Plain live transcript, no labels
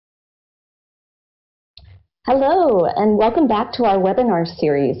Hello, and welcome back to our webinar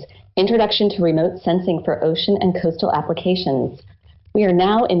series, Introduction to Remote Sensing for Ocean and Coastal Applications. We are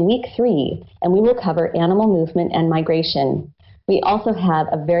now in week 3, and we will cover animal movement and migration. We also have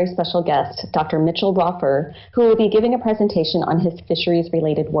a very special guest, Dr. Mitchell Roffer, who will be giving a presentation on his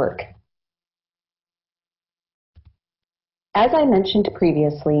fisheries-related work. As I mentioned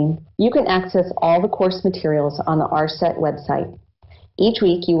previously, you can access all the course materials on the ARSET website. Each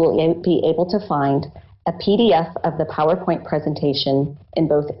week, you will be able to find a PDF of the PowerPoint presentation in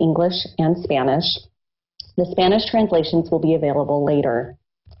both English and Spanish. The Spanish translations will be available later.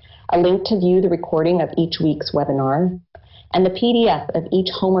 A link to view the recording of each week's webinar, and the PDF of each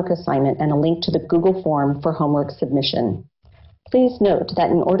homework assignment and a link to the Google form for homework submission. Please note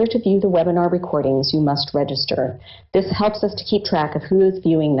that in order to view the webinar recordings, you must register. This helps us to keep track of who is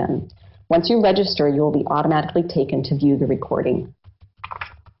viewing them. Once you register, you will be automatically taken to view the recording.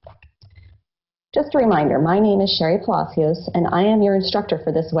 Just a reminder, my name is Sherry Palacios, and I am your instructor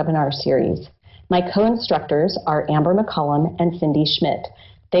for this webinar series. My co-instructors are Amber McCollum and Cindy Schmidt.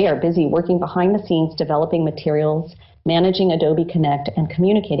 They are busy working behind the scenes developing materials, managing Adobe Connect, and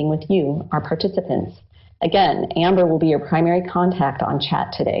communicating with you, our participants. Again, Amber will be your primary contact on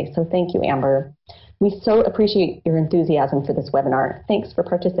chat today, so thank you, Amber. We so appreciate your enthusiasm for this webinar. Thanks for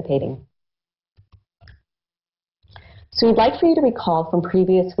participating. So we'd like for you to recall from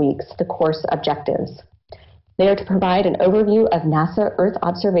previous weeks the course objectives. They are to provide an overview of NASA Earth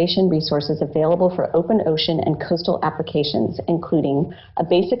observation resources available for open ocean and coastal applications, including a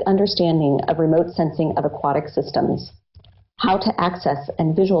basic understanding of remote sensing of aquatic systems, how to access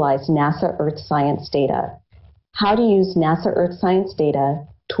and visualize NASA Earth science data, how to use NASA Earth science data,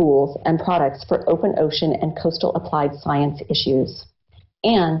 tools, and products for open ocean and coastal applied science issues,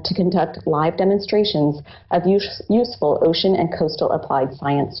 and to conduct live demonstrations of useful ocean and coastal applied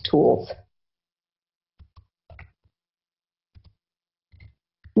science tools.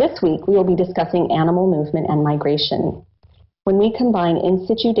 This week, we will be discussing animal movement and migration. When we combine in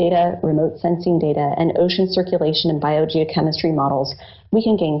situ data, remote sensing data, and ocean circulation and biogeochemistry models, we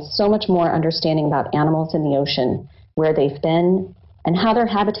can gain so much more understanding about animals in the ocean, where they've been, and how their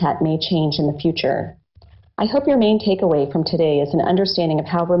habitat may change in the future. I hope your main takeaway from today is an understanding of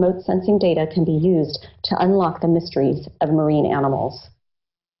how remote sensing data can be used to unlock the mysteries of marine animals.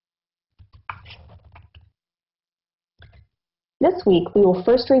 This week, we will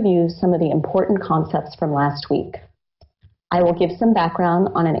first review some of the important concepts from last week. I will give some background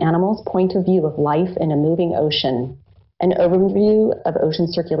on an animal's point of view of life in a moving ocean, an overview of ocean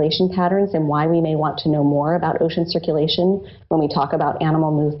circulation patterns and why we may want to know more about ocean circulation when we talk about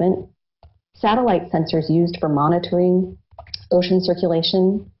animal movement, satellite sensors used for monitoring ocean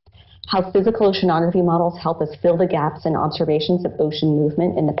circulation, how physical oceanography models help us fill the gaps in observations of ocean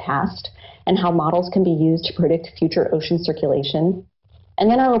movement in the past, and how models can be used to predict future ocean circulation. And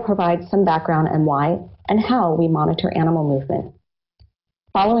then I will provide some background on why and how we monitor animal movement.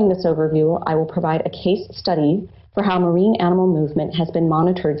 Following this overview, I will provide a case study for how marine animal movement has been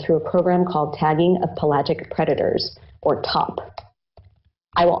monitored through a program called Tagging of Pelagic Predators, or TOP.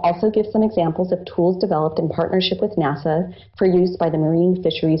 I will also give some examples of tools developed in partnership with NASA for use by the marine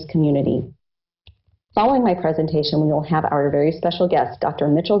fisheries community. Following my presentation, we will have our very special guest, Dr.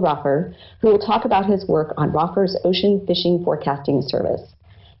 Mitchell Roffer, who will talk about his work on Roffer's Ocean Fishing Forecasting Service.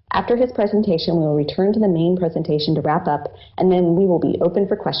 After his presentation, we will return to the main presentation to wrap up, and then we will be open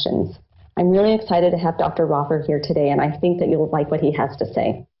for questions. I'm really excited to have Dr. Roffer here today, and I think that you'll like what he has to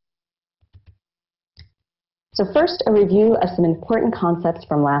say. So first, a review of some important concepts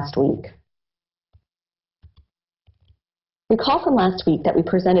from last week. Recall from last week that we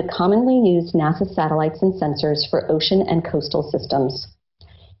presented commonly used NASA satellites and sensors for ocean and coastal systems.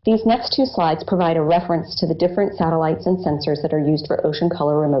 These next two slides provide a reference to the different satellites and sensors that are used for ocean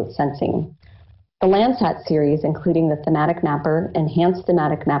color remote sensing. The Landsat series, including the Thematic Mapper, Enhanced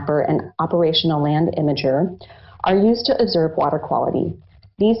Thematic Mapper, and Operational Land Imager, are used to observe water quality.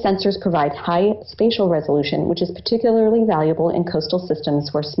 These sensors provide high spatial resolution, which is particularly valuable in coastal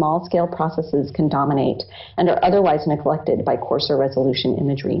systems where small-scale processes can dominate and are otherwise neglected by coarser resolution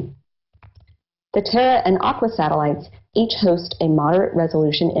imagery. The Terra and Aqua satellites each host a moderate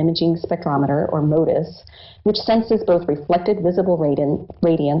resolution imaging spectrometer, or MODIS, which senses both reflected visible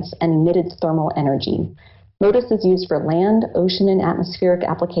radiance and emitted thermal energy. MODIS is used for land, ocean, and atmospheric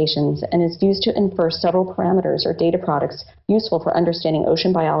applications and is used to infer several parameters or data products useful for understanding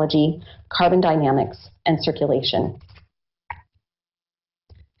ocean biology, carbon dynamics, and circulation.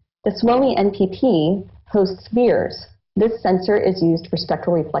 The SWOMI NPP hosts VIIRS. This sensor is used for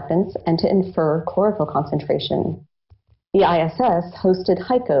spectral reflectance and to infer chlorophyll concentration. The ISS hosted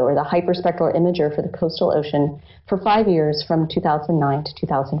HYCO, or the Hyperspectral Imager for the Coastal Ocean, for 5 years from 2009 to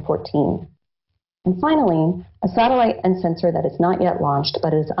 2014. And finally, a satellite and sensor that is not yet launched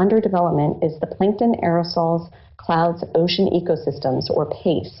but is under development is the Plankton Aerosols Clouds Ocean Ecosystems, or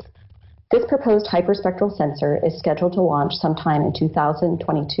PACE. This proposed hyperspectral sensor is scheduled to launch sometime in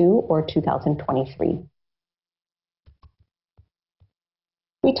 2022 or 2023.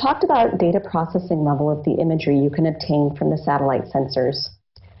 We talked about data processing level of the imagery you can obtain from the satellite sensors.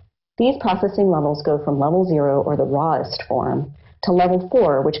 These processing levels go from level 0, or the rawest form, to level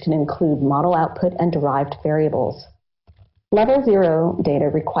 4, which can include model output and derived variables. Level 0 data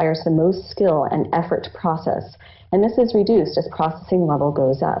requires the most skill and effort to process, and this is reduced as processing level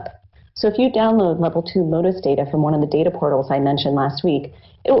goes up. So if you download level 2 MODIS data from one of the data portals I mentioned last week,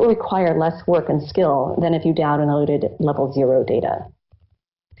 it will require less work and skill than if you downloaded level 0 data.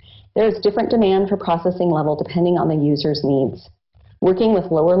 There is different demand for processing level depending on the user's needs. Working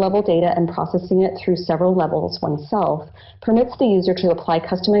with lower level data and processing it through several levels oneself permits the user to apply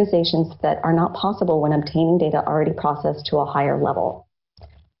customizations that are not possible when obtaining data already processed to a higher level.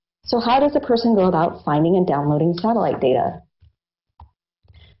 So how does a person go about finding and downloading satellite data?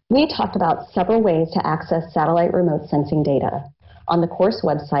 We talked about several ways to access satellite remote sensing data. On the course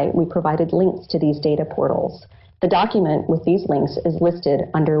website, we provided links to these data portals. The document with these links is listed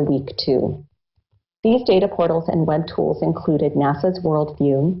under Week 2. These data portals and web tools included NASA's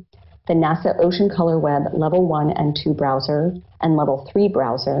Worldview, the NASA Ocean Color Web Level 1 and 2 browser and Level 3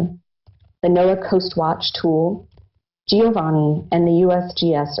 browser, the NOAA Coast Watch tool, Giovanni, and the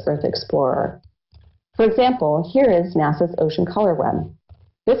USGS Earth Explorer. For example, here is NASA's Ocean Color Web.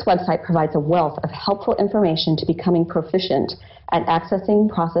 This website provides a wealth of helpful information to becoming proficient at accessing,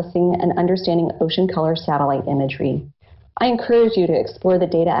 processing, and understanding ocean color satellite imagery. I encourage you to explore the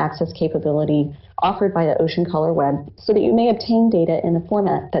data access capability offered by the Ocean Color Web so that you may obtain data in a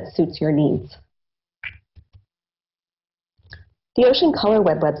format that suits your needs. The Ocean Color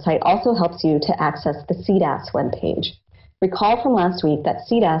Web website also helps you to access the CDAS webpage. Recall from last week that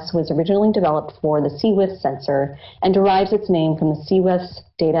CDAS was originally developed for the CWIS sensor and derives its name from the CWIS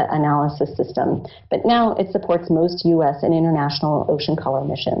data analysis system, but now it supports most U.S. and international ocean color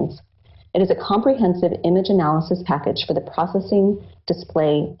missions. It is a comprehensive image analysis package for the processing,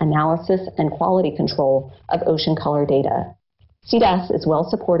 display, analysis, and quality control of ocean color data. CDAS is well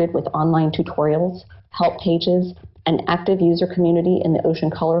supported with online tutorials, help pages, an active user community in the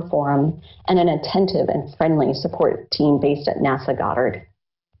Ocean Color Forum, and an attentive and friendly support team based at NASA Goddard.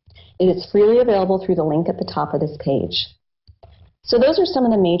 It is freely available through the link at the top of this page. So those are some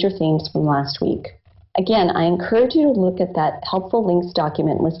of the major themes from last week. Again, I encourage you to look at that helpful links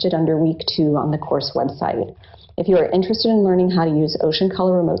document listed under Week 2 on the course website. If you are interested in learning how to use ocean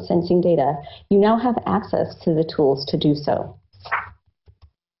color remote sensing data, you now have access to the tools to do so.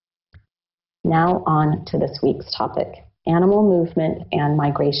 Now on to this week's topic, animal movement and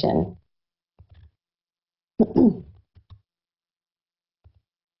migration.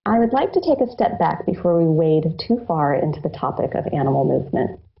 I would like to take a step back before we wade too far into the topic of animal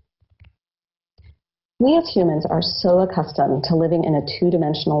movement. We as humans are so accustomed to living in a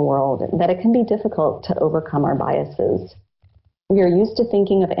two-dimensional world that it can be difficult to overcome our biases. We are used to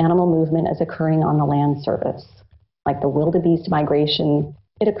thinking of animal movement as occurring on the land surface. Like the wildebeest migration,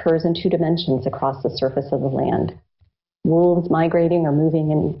 it occurs in 2 dimensions across the surface of the land. Wolves migrating or moving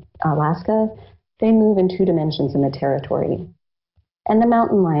in Alaska, they move in 2 dimensions in the territory. And the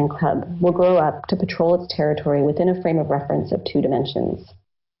mountain lion cub will grow up to patrol its territory within a frame of reference of 2 dimensions.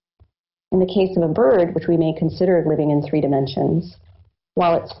 In the case of a bird, which we may consider living in 3 dimensions,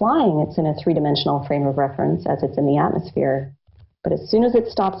 while it's flying, it's in a 3-dimensional frame of reference as it's in the atmosphere. But as soon as it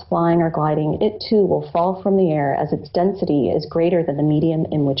stops flying or gliding, it too will fall from the air as its density is greater than the medium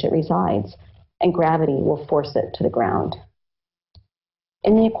in which it resides, and gravity will force it to the ground.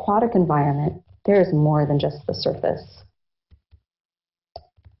 In the aquatic environment, there is more than just the surface.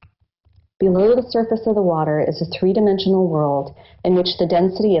 Below the surface of the water is a 3-dimensional world in which the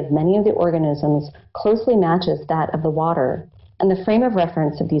density of many of the organisms closely matches that of the water, and the frame of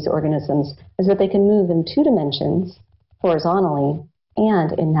reference of these organisms is that they can move in 2 dimensions, horizontally,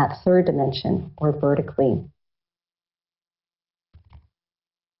 and in that 3rd dimension, or vertically.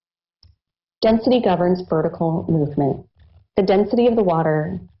 Density governs vertical movement. The density of the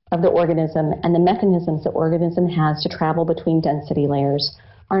water of the organism and the mechanisms the organism has to travel between density layers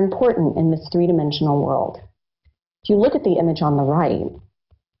are important in this 3-dimensional world. If you look at the image on the right,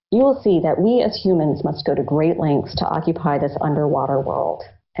 you will see that we as humans must go to great lengths to occupy this underwater world,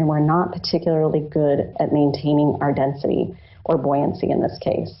 and we're not particularly good at maintaining our density, or buoyancy in this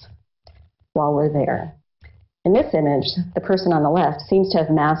case, while we're there. In this image, the person on the left seems to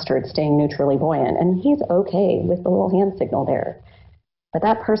have mastered staying neutrally buoyant, and he's okay with the little hand signal there. But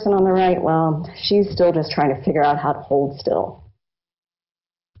that person on the right, well, she's still just trying to figure out how to hold still.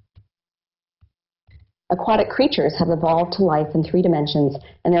 Aquatic creatures have evolved to life in 3 dimensions,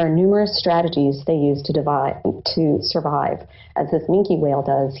 and there are numerous strategies they use to survive, as this minke whale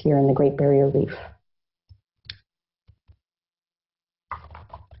does here in the Great Barrier Reef.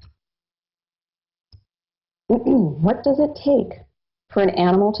 What does it take for an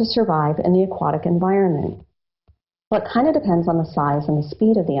animal to survive in the aquatic environment? Well, it kind of depends on the size and the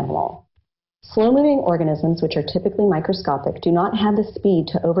speed of the animal. Slow-moving organisms, which are typically microscopic, do not have the speed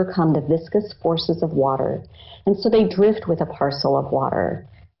to overcome the viscous forces of water, and so they drift with a parcel of water.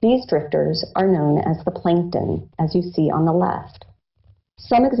 These drifters are known as the plankton, as you see on the left.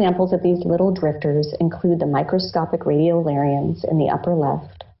 Some examples of these little drifters include the microscopic radiolarians in the upper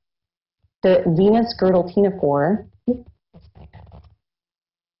left, the Venus girdle ctenophore,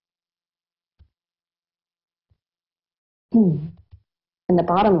 in the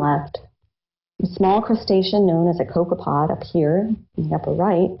bottom left, the small crustacean known as a copepod up here in the upper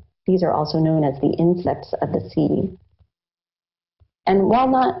right. These are also known as the insects of the sea. And while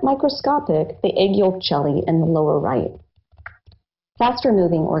not microscopic, the egg yolk jelly in the lower right. Faster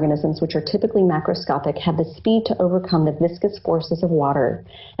moving organisms, which are typically macroscopic, have the speed to overcome the viscous forces of water,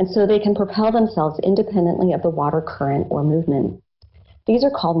 and so they can propel themselves independently of the water current or movement. These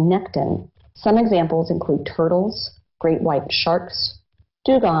are called nekton. Some examples include turtles, great white sharks,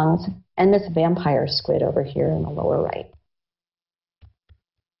 dugongs, and this vampire squid over here in the lower right.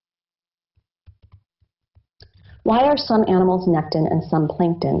 Why are some animals nekton and some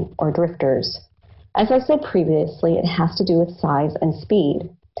plankton, or drifters? As I said previously, it has to do with size and speed.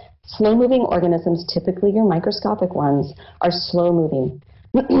 Slow-moving organisms, typically your microscopic ones, are slow-moving.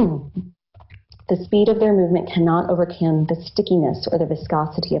 The speed of their movement cannot overcome the stickiness or the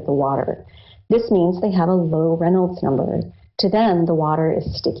viscosity of the water. This means they have a low Reynolds number. To them, the water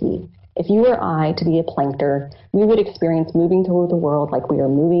is sticky. If you or I to be a plankter, we would experience moving through the world like we are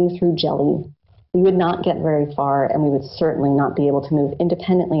moving through jelly. We would not get very far, and we would certainly not be able to move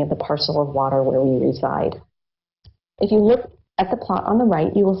independently of the parcel of water where we reside. If you look at the plot on the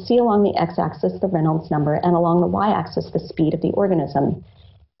right, you will see along the x-axis the Reynolds number and along the y-axis the speed of the organism.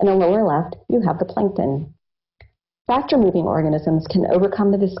 In the lower left, you have the plankton. Faster moving organisms can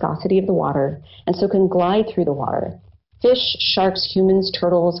overcome the viscosity of the water and so can glide through the water. Fish, sharks, humans,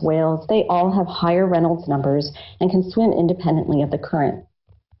 turtles, whales, they all have higher Reynolds numbers and can swim independently of the current.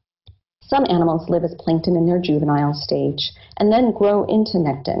 Some animals live as plankton in their juvenile stage and then grow into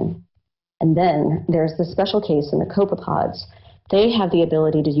nekton. And then there's the special case in the copepods. They have the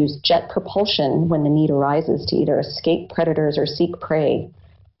ability to use jet propulsion when the need arises to either escape predators or seek prey.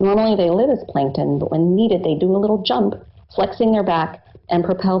 Normally they live as plankton, but when needed they do a little jump, flexing their back and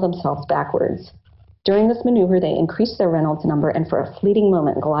propel themselves backwards. During this maneuver, they increase their Reynolds number and for a fleeting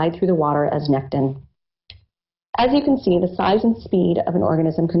moment glide through the water as nekton. As you can see, the size and speed of an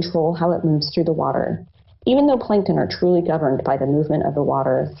organism control how it moves through the water. Even though plankton are truly governed by the movement of the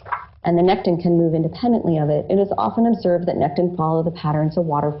water, and the nekton can move independently of it, it is often observed that nekton follow the patterns of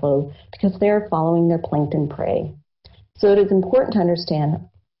water flow because they are following their plankton prey. So it is important to understand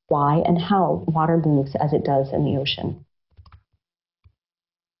why and how water moves as it does in the ocean.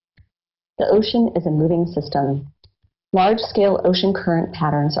 The ocean is a moving system. Large-scale ocean current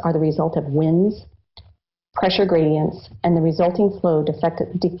patterns are the result of winds, pressure gradients, and the resulting flow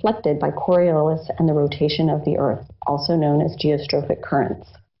deflected by Coriolis and the rotation of the Earth, also known as geostrophic currents.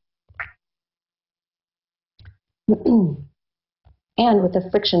 And with the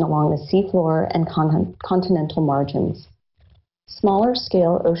friction along the seafloor and continental margins. Smaller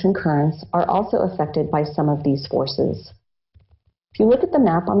scale ocean currents are also affected by some of these forces. If you look at the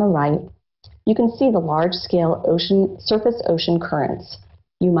map on the right, you can see the large-scale surface ocean currents.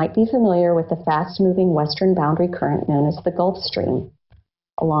 You might be familiar with the fast-moving western boundary current known as the Gulf Stream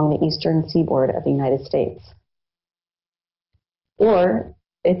along the eastern seaboard of the United States. Or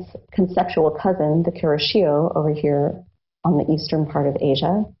its conceptual cousin, the Kuroshio, over here on the eastern part of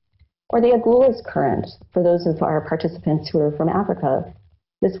Asia, or the Agulhas current for those of our participants who are from Africa.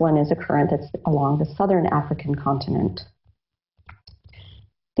 This one is a current that's along the southern African continent.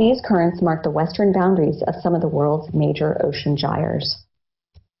 These currents mark the western boundaries of some of the world's major ocean gyres.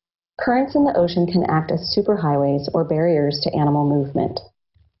 Currents in the ocean can act as superhighways or barriers to animal movement.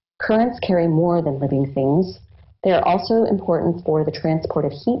 Currents carry more than living things. They are also important for the transport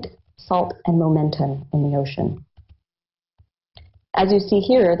of heat, salt, and momentum in the ocean. As you see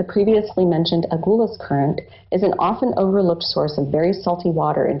here, the previously mentioned Agulhas current is an often overlooked source of very salty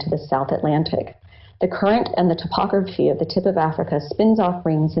water into the South Atlantic. The current and the topography of the tip of Africa spins off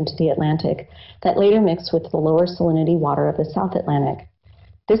rings into the Atlantic that later mix with the lower salinity water of the South Atlantic.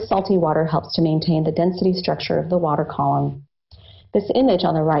 This salty water helps to maintain the density structure of the water column. This image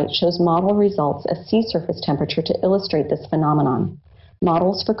on the right shows model results of sea surface temperature to illustrate this phenomenon.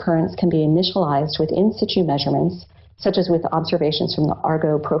 Models for currents can be initialized with in situ measurements, such as with observations from the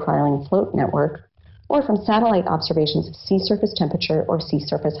Argo Profiling Float Network, or from satellite observations of sea surface temperature or sea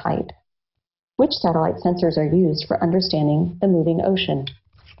surface height. Which satellite sensors are used for understanding the moving ocean?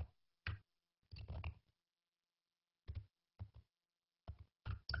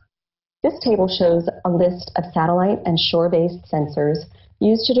 This table shows a list of satellite and shore-based sensors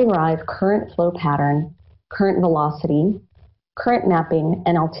used to derive current flow pattern, current velocity, current mapping,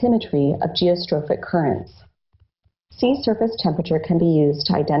 and altimetry of geostrophic currents. Sea surface temperature can be used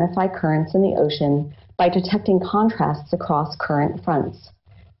to identify currents in the ocean by detecting contrasts across current fronts.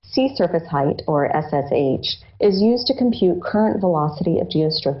 Sea surface height, or SSH, is used to compute current velocity of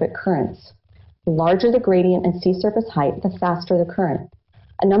geostrophic currents. The larger the gradient in sea surface height, the faster the current.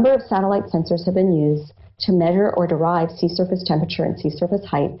 A number of satellite sensors have been used to measure or derive sea surface temperature and sea surface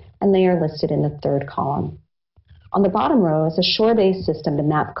height, and they are listed in the third column. On the bottom row is a shore-based system to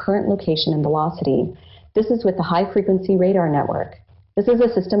map current location and velocity. This is with the high-frequency radar network. This is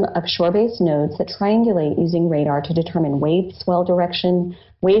a system of shore-based nodes that triangulate using radar to determine wave swell direction,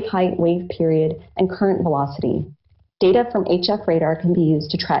 wave height, wave period, and current velocity. Data from HF radar can be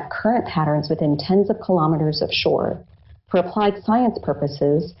used to track current patterns within tens of kilometers of shore. For applied science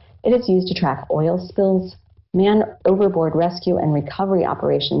purposes, it is used to track oil spills, manned overboard rescue and recovery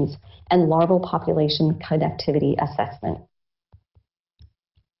operations, and larval population connectivity assessment.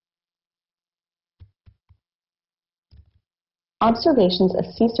 Observations of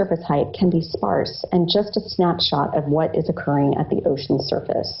sea surface height can be sparse and just a snapshot of what is occurring at the ocean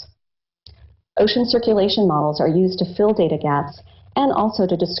surface. Ocean circulation models are used to fill data gaps and also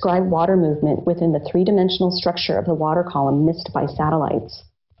to describe water movement within the three-dimensional structure of the water column missed by satellites.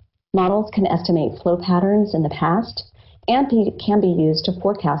 Models can estimate flow patterns in the past and can be used to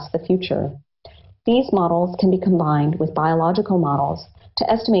forecast the future. These models can be combined with biological models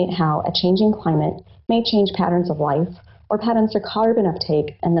to estimate how a changing climate may change patterns of life or patterns of carbon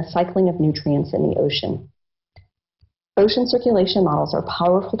uptake and the cycling of nutrients in the ocean. Ocean circulation models are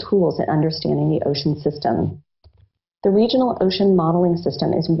powerful tools in understanding the ocean system. The Regional Ocean Modeling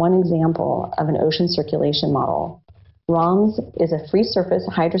System is one example of an ocean circulation model. ROMS is a free surface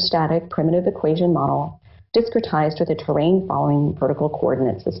hydrostatic primitive equation model discretized with a terrain-following vertical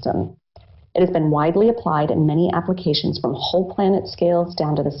coordinate system. It has been widely applied in many applications from whole planet scales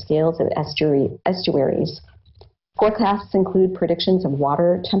down to the scales of estuaries. Forecasts include predictions of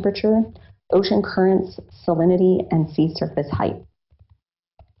water temperature, ocean currents, salinity, and sea surface height.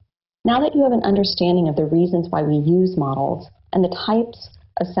 Now that you have an understanding of the reasons why we use models and the types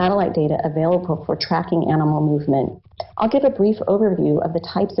of satellite data available for tracking animal movement, I'll give a brief overview of the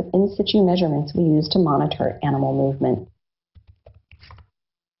types of in situ measurements we use to monitor animal movement.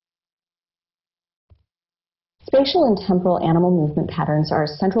 Spatial and temporal animal movement patterns are a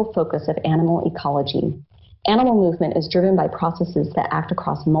central focus of animal ecology. Animal movement is driven by processes that act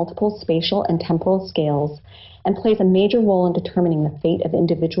across multiple spatial and temporal scales and plays a major role in determining the fate of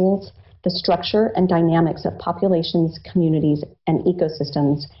individuals, the structure and dynamics of populations, communities, and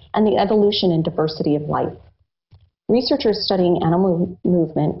ecosystems, and the evolution and diversity of life. Researchers studying animal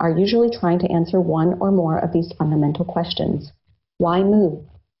movement are usually trying to answer one or more of these fundamental questions. Why move?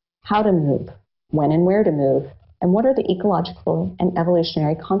 How to move? When and where to move? And what are the ecological and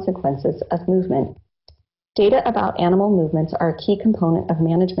evolutionary consequences of movement? Data about animal movements are a key component of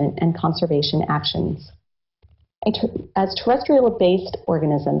management and conservation actions. As terrestrial-based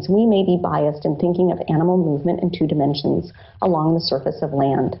organisms, we may be biased in thinking of animal movement in two dimensions along the surface of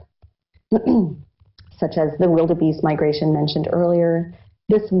land, such as the wildebeest migration mentioned earlier,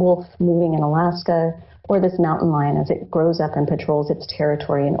 this wolf moving in Alaska, or this mountain lion as it grows up and patrols its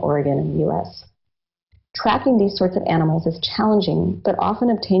territory in Oregon in the US. Tracking these sorts of animals is challenging, but often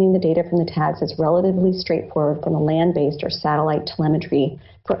obtaining the data from the tags is relatively straightforward from the land-based or satellite telemetry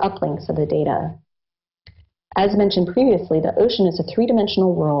for uplinks of the data. As mentioned previously, the ocean is a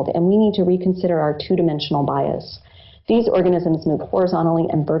three-dimensional world, and we need to reconsider our two-dimensional bias. These organisms move horizontally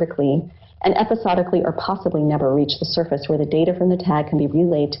and vertically, and episodically or possibly never reach the surface where the data from the tag can be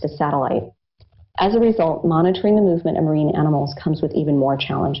relayed to the satellite. As a result, monitoring the movement of marine animals comes with even more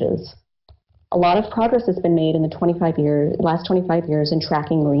challenges. A lot of progress has been made in the last 25 years in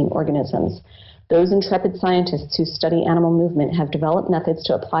tracking marine organisms. Those intrepid scientists who study animal movement have developed methods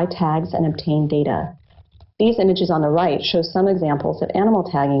to apply tags and obtain data. These images on the right show some examples of animal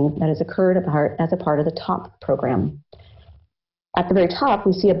tagging that has occurred as a part of the TOP program. At the very top,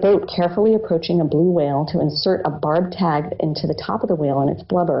 we see a boat carefully approaching a blue whale to insert a barbed tag into the top of the whale and its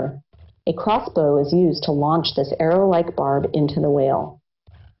blubber. A crossbow is used to launch this arrow-like barb into the whale.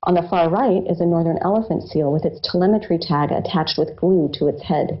 On the far right is a northern elephant seal with its telemetry tag attached with glue to its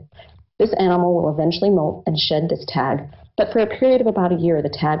head. This animal will eventually molt and shed this tag, but for a period of about a year, the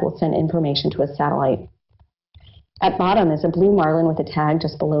tag will send information to a satellite. At bottom is a blue marlin with a tag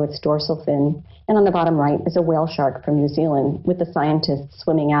just below its dorsal fin, and on the bottom right is a whale shark from New Zealand with the scientists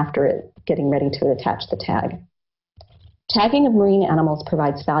swimming after it, getting ready to attach the tag. Tagging of marine animals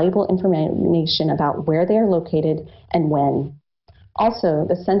provides valuable information about where they are located and when. Also,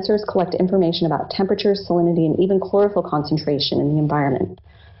 the sensors collect information about temperature, salinity, and even chlorophyll concentration in the environment.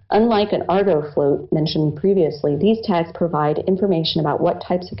 Unlike an Argo float mentioned previously, these tags provide information about what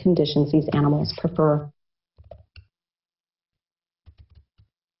types of conditions these animals prefer.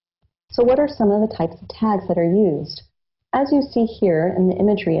 So what are some of the types of tags that are used? As you see here in the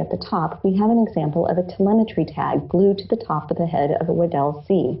imagery at the top, we have an example of a telemetry tag glued to the top of the head of a Weddell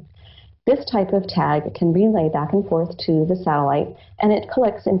Sea. This type of tag can relay back and forth to the satellite, and it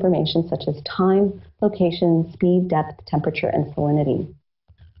collects information such as time, location, speed, depth, temperature, and salinity.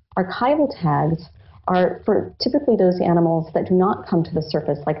 Archival tags are for typically those animals that do not come to the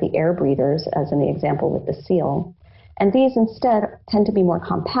surface, like the air breathers, as in the example with the seal. And these instead tend to be more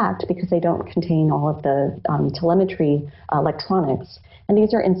compact because they don't contain all of the telemetry electronics. And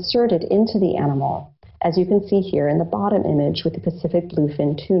these are inserted into the animal, as you can see here in the bottom image with the Pacific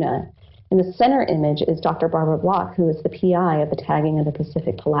bluefin tuna. In the center image is Dr. Barbara Block, who is the PI of the tagging of the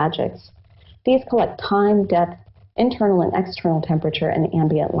Pacific pelagics. These collect time, depth, internal and external temperature, and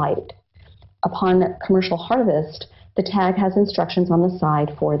ambient light. Upon commercial harvest, the tag has instructions on the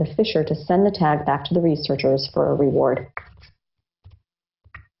side for the fisher to send the tag back to the researchers for a reward.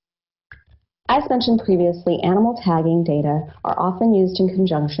 As mentioned previously, animal tagging data are often used in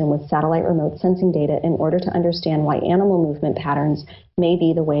conjunction with satellite remote sensing data in order to understand why animal movement patterns may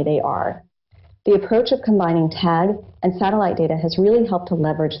be the way they are. The approach of combining tag and satellite data has really helped to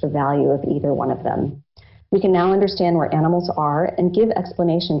leverage the value of either one of them. We can now understand where animals are and give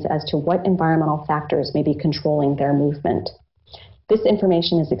explanations as to what environmental factors may be controlling their movement. This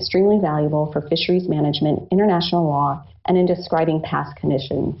information is extremely valuable for fisheries management, international law, and in describing past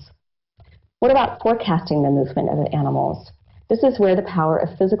conditions. What about forecasting the movement of animals? This is where the power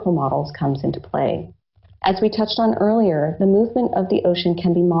of physical models comes into play. As we touched on earlier, the movement of the ocean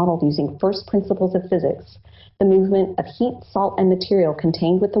can be modeled using first principles of physics. The movement of heat, salt, and material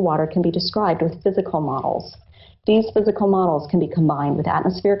contained with the water can be described with physical models. These physical models can be combined with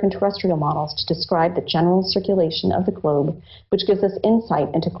atmospheric and terrestrial models to describe the general circulation of the globe, which gives us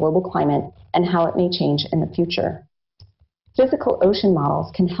insight into global climate and how it may change in the future. Physical ocean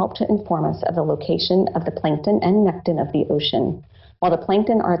models can help to inform us of the location of the plankton and nekton of the ocean. While the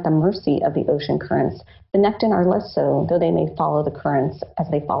plankton are at the mercy of the ocean currents, the nekton are less so, though they may follow the currents as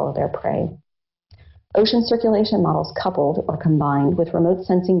they follow their prey. Ocean circulation models coupled or combined with remote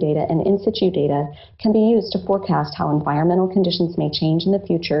sensing data and in situ data can be used to forecast how environmental conditions may change in the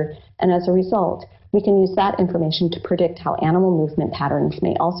future, and as a result, we can use that information to predict how animal movement patterns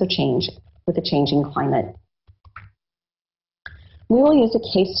may also change with a changing climate. We will use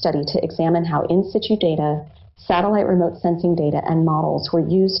a case study to examine how in situ data, satellite remote sensing data, and models were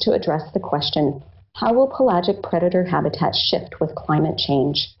used to address the question, how will pelagic predator habitats shift with climate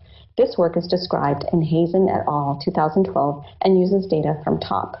change? This work is described in Hazen et al. 2012 and uses data from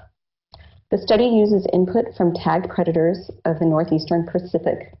TOP. The study uses input from tagged predators of the northeastern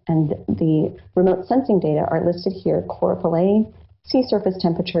Pacific, and the remote sensing data are listed here: chlorophyll A, sea surface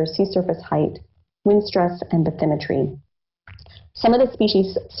temperature, sea surface height, wind stress, and bathymetry. Some of the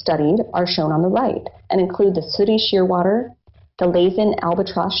species studied are shown on the right and include the sooty shearwater, the Laysan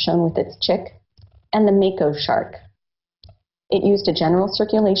albatross shown with its chick, and the mako shark. It used a general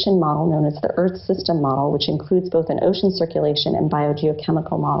circulation model known as the Earth System Model, which includes both an ocean circulation and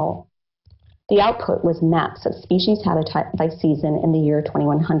biogeochemical model. The output was maps of species habitat by season in the year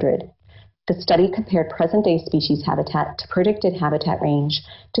 2100. The study compared present-day species habitat to predicted habitat range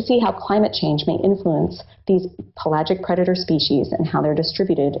to see how climate change may influence these pelagic predator species and how they're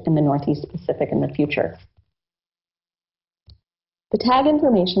distributed in the Northeast Pacific in the future. The tag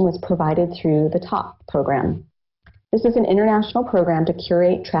information was provided through the TOP program. This is an international program to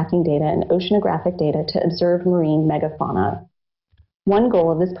curate tracking data and oceanographic data to observe marine megafauna. One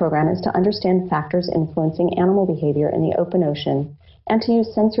goal of this program is to understand factors influencing animal behavior in the open ocean and to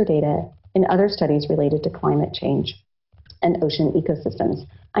use sensor data in other studies related to climate change and ocean ecosystems.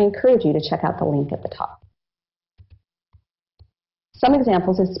 I encourage you to check out the link at the top. Some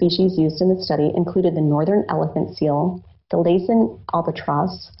examples of species used in the study included the northern elephant seal, the Laysan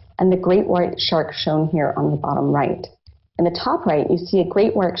albatross, and the great white shark shown here on the bottom right. In the top right, you see a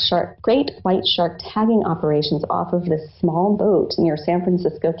great white shark tagging operations off of this small boat near San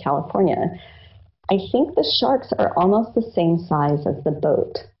Francisco, California. I think the sharks are almost the same size as the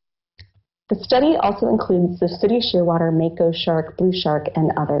boat. The study also includes the sooty shearwater, mako shark, blue shark,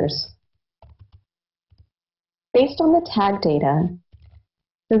 and others. Based on the tag data,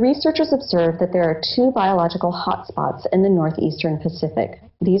 the researchers observed that there are two biological hotspots in the northeastern Pacific.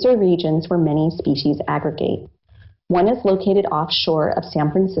 These are regions where many species aggregate. One is located offshore of San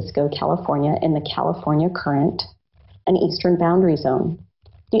Francisco, California, in the California Current, an eastern boundary zone.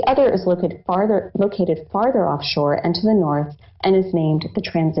 The other is located farther offshore and to the north and is named the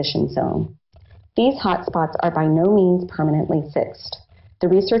Transition Zone. These hotspots are by no means permanently fixed. The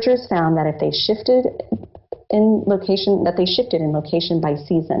researchers found that if they shifted in location by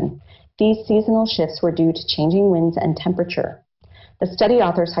season. These seasonal shifts were due to changing winds and temperature. The study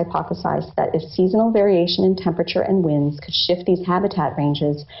authors hypothesized that if seasonal variation in temperature and winds could shift these habitat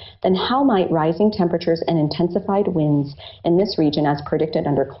ranges, then how might rising temperatures and intensified winds in this region, as predicted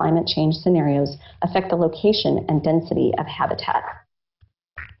under climate change scenarios, affect the location and density of habitat?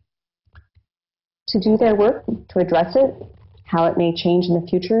 To do their work, to address it, how it may change in the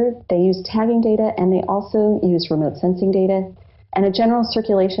future, they use tagging data, and they also use remote sensing data and a general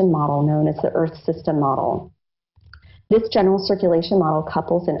circulation model known as the Earth System Model. This general circulation model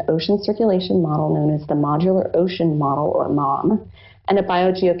couples an ocean circulation model known as the Modular Ocean Model, or MOM, and a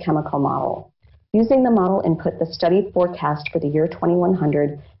biogeochemical model. Using the model input, the study forecast for the year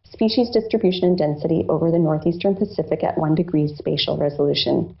 2100 species distribution and density over the northeastern Pacific at 1 degree spatial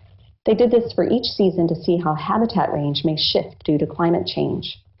resolution. They did this for each season to see how habitat range may shift due to climate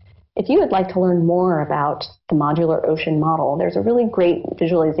change. If you would like to learn more about the Modular Ocean Model, there's a really great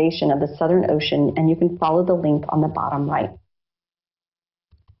visualization of the Southern Ocean, and you can follow the link on the bottom right.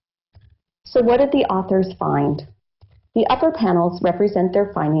 So what did the authors find? The upper panels represent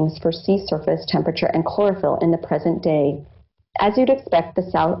their findings for sea surface temperature and chlorophyll in the present day. As you'd expect, the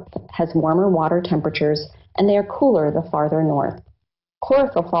South has warmer water temperatures, and they are cooler the farther north.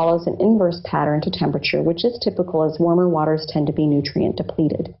 Chlorophyll follows an inverse pattern to temperature, which is typical as warmer waters tend to be nutrient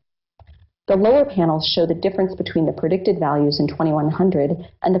depleted. The lower panels show the difference between the predicted values in 2100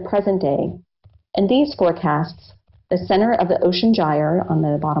 and the present day. In these forecasts, the center of the ocean gyre on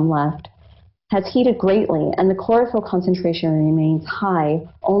the bottom left has heated greatly, and the chlorophyll concentration remains high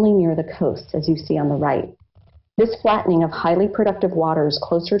only near the coast, as you see on the right. This flattening of highly productive waters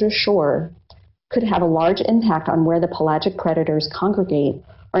closer to shore could have a large impact on where the pelagic predators congregate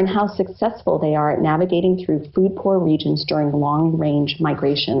or in how successful they are at navigating through food-poor regions during long-range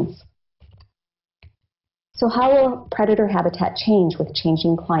migrations. So how will predator habitat change with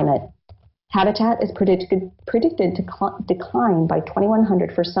changing climate? Habitat is predicted to decline by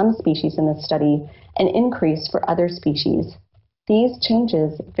 2100 for some species in the study and increase for other species. These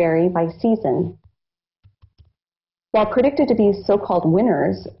changes vary by season. While predicted to be so-called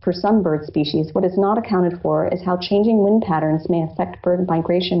winners for some bird species, what is not accounted for is how changing wind patterns may affect bird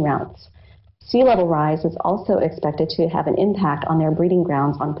migration routes. Sea level rise is also expected to have an impact on their breeding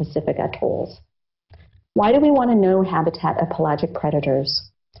grounds on Pacific atolls. Why do we want to know habitat of pelagic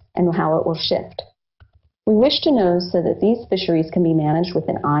predators and how it will shift? We wish to know so that these fisheries can be managed with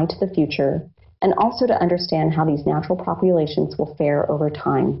an eye to the future, and also to understand how these natural populations will fare over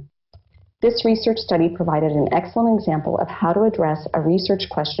time. This research study provided an excellent example of how to address a research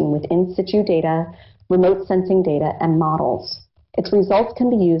question with in situ data, remote sensing data, and models. Its results can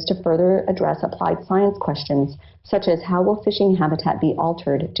be used to further address applied science questions, such as how will fishing habitat be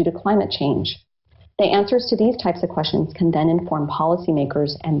altered due to climate change? The answers to these types of questions can then inform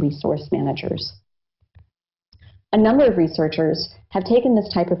policymakers and resource managers. A number of researchers have taken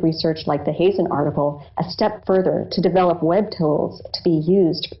this type of research, like the Hazen article, a step further to develop web tools to be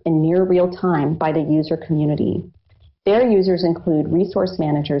used in near real time by the user community. Their users include resource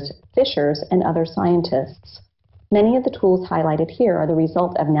managers, fishers, and other scientists. Many of the tools highlighted here are the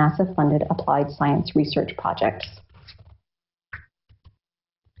result of NASA-funded applied science research projects.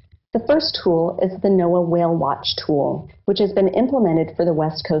 The first tool is the NOAA Whale Watch tool, which has been implemented for the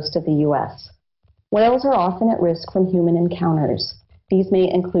west coast of the U.S. Whales are often at risk from human encounters. These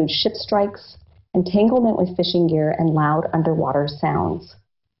may include ship strikes, entanglement with fishing gear, and loud underwater sounds.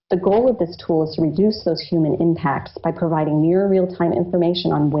 The goal of this tool is to reduce those human impacts by providing near real-time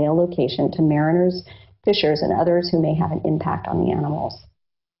information on whale location to mariners, fishers, and others who may have an impact on the animals.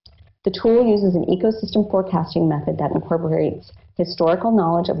 The tool uses an ecosystem forecasting method that incorporates historical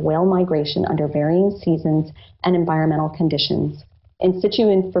knowledge of whale migration under varying seasons and environmental conditions. in situ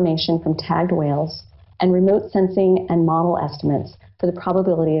information from tagged whales, and remote sensing and model estimates for the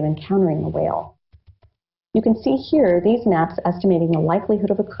probability of encountering a whale. You can see here these maps estimating the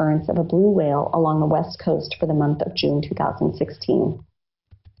likelihood of occurrence of a blue whale along the west coast for the month of June 2016.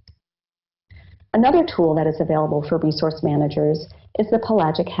 Another tool that is available for resource managers is the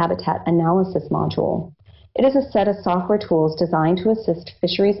Pelagic Habitat Analysis module. It is a set of software tools designed to assist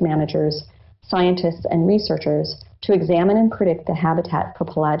fisheries managers, scientists, and researchers to examine and predict the habitat for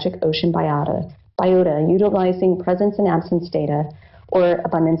pelagic ocean biota utilizing presence and absence data or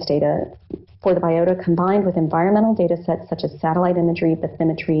abundance data for the biota combined with environmental data sets such as satellite imagery,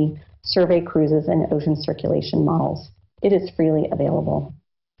 bathymetry, survey cruises, and ocean circulation models. It is freely available.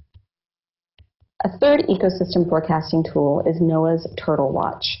 A third ecosystem forecasting tool is NOAA's Turtle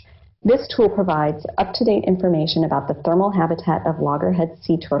Watch. This tool provides up-to-date information about the thermal habitat of loggerhead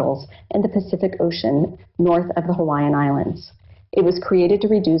sea turtles in the Pacific Ocean north of the Hawaiian Islands. It was created to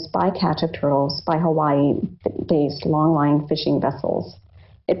reduce bycatch of turtles by Hawaii-based long-line fishing vessels.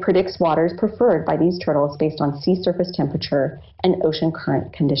 It predicts waters preferred by these turtles based on sea surface temperature and ocean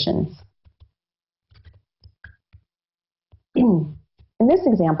current conditions. In this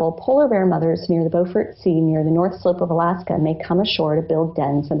example, polar bear mothers near the Beaufort Sea near the North Slope of Alaska may come ashore to build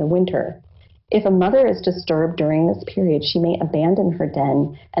dens in the winter. If a mother is disturbed during this period, she may abandon her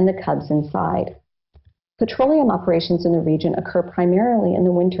den and the cubs inside. Petroleum operations in the region occur primarily in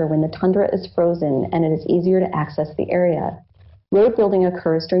the winter when the tundra is frozen and it is easier to access the area. Road building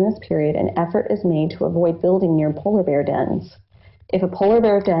occurs during this period and effort is made to avoid building near polar bear dens. If a polar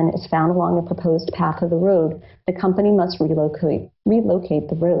bear den is found along a proposed path of the road, the company must relocate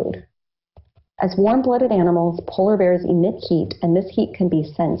the road. As warm-blooded animals, polar bears emit heat, and this heat can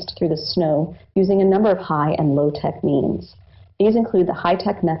be sensed through the snow using a number of high and low-tech means. These include the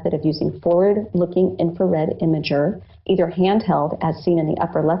high-tech method of using forward-looking infrared imager, either handheld, as seen in the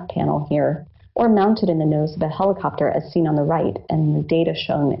upper left panel here, or mounted in the nose of a helicopter, as seen on the right, and the data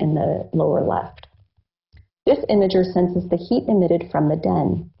shown in the lower left. This imager senses the heat emitted from the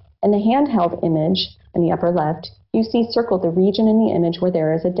den. In the handheld image, in the upper left, you see circled the region in the image where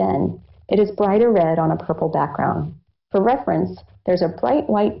there is a den. It is brighter red on a purple background. For reference, there's a bright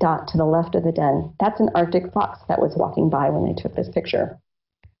white dot to the left of the den. That's an Arctic fox that was walking by when they took this picture.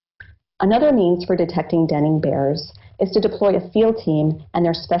 Another means for detecting denning bears is to deploy a field team and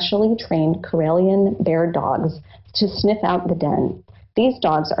their specially trained Karelian bear dogs to sniff out the den. These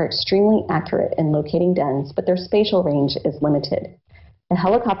dogs are extremely accurate in locating dens, but their spatial range is limited. The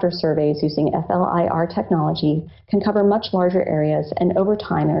helicopter surveys using FLIR technology can cover much larger areas and over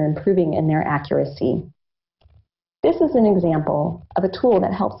time are improving in their accuracy. This is an example of a tool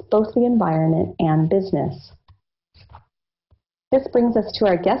that helps both the environment and business. This brings us to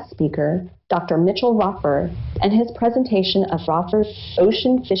our guest speaker, Dr. Mitchell Roffer, and his presentation of Roffer's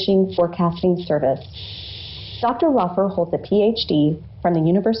Ocean Fishing Forecasting Service. Dr. Roffer holds a PhD from the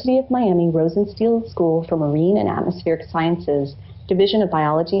University of Miami Rosenstiel School for Marine and Atmospheric Sciences, Division of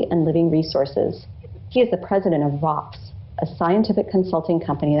Biology and Living Resources. He is the president of ROPS, a scientific consulting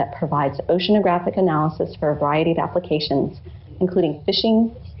company that provides oceanographic analysis for a variety of applications, including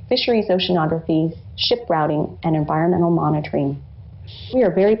fishing, fisheries oceanography, ship routing, and environmental monitoring. We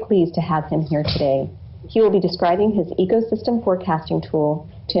are very pleased to have him here today. He will be describing his ecosystem forecasting tool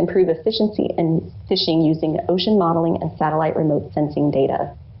to improve efficiency in fishing using ocean modeling and satellite remote sensing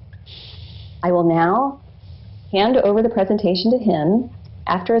data. I will now hand over the presentation to him.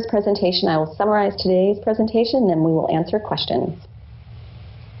 After his presentation, I will summarize today's presentation, and then we will answer questions.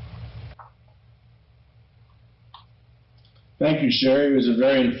 Thank you, Sherry. It was a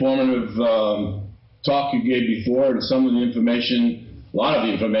very informative talk you gave before, and some of the information, a lot of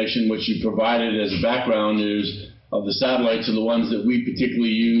the information which you provided as a background news of the satellites are the ones that we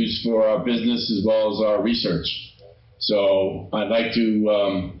particularly use for our business as well as our research. So I'd like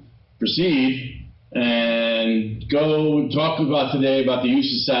to proceed and go talk about today about the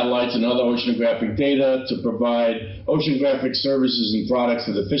use of satellites and other oceanographic data to provide oceanographic services and products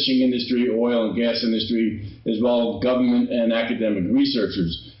to the fishing industry, oil and gas industry, as well as government and academic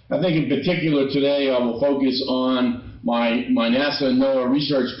researchers. I think in particular today I will focus on my NASA and NOAA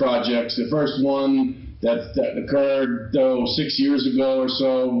research projects. The first one that occurred 6 years ago or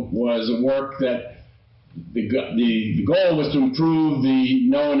so was a work that the goal was to improve the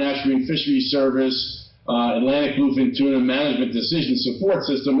NOAA National Marine Fisheries Service Atlantic Bluefin Tuna Management Decision Support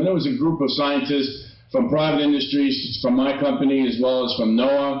System, and it was a group of scientists from private industries, from my company as well as from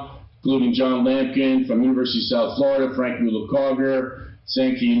NOAA, including John Lampkin from University of South Florida, Frank Mueller-Carger,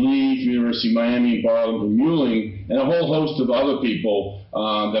 Sankey Lee from University of Miami, Barlow and Muelling, and a whole host of other people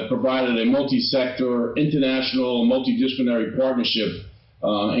that provided a multi-sector, international, multidisciplinary partnership,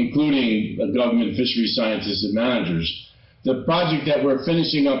 including government fishery scientists and managers. The project that we're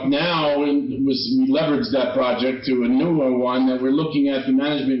finishing up now, we leveraged that project to a newer one that we're looking at the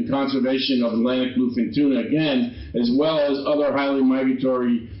management and conservation of Atlantic bluefin tuna again, as well as other highly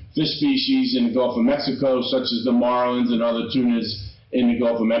migratory fish species in the Gulf of Mexico, such as the marlins and other tunas in the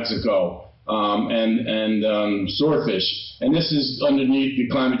Gulf of Mexico, and swordfish. And this is underneath the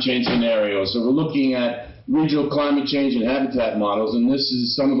climate change scenario. So we're looking at regional climate change and habitat models, and this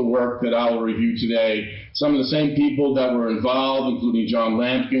is some of the work that I will review today. Some of the same people that were involved, including John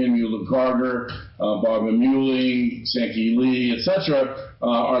Lampkin, Mueller Carter, Barbara Muelling, Sankey Lee, etc.,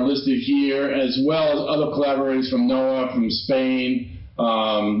 are listed here, as well as other collaborators from NOAA, from Spain,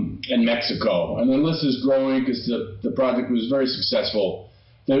 and Mexico. And the list is growing because the project was very successful.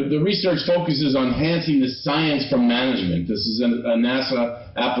 The research focuses on enhancing the science from management. This is a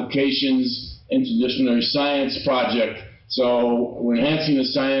NASA applications interdisciplinary science project. So we're enhancing the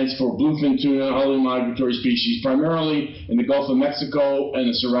science for bluefin tuna, highly migratory species, primarily in the Gulf of Mexico and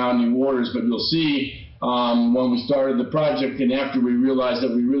the surrounding waters. But you'll see when we started the project and after we realized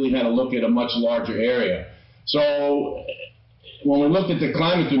that we really had to look at a much larger area. So when we looked at the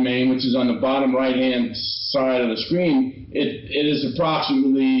climate domain, which is on the bottom right-hand side of the screen, it is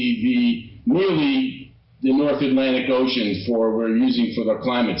approximately nearly the North Atlantic Ocean we're using for the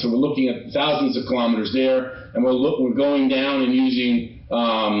climate. So we're looking at thousands of kilometers there, and we're going down and using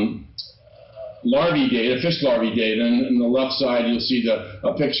larvae data, fish larvae data. And on the left side, you'll see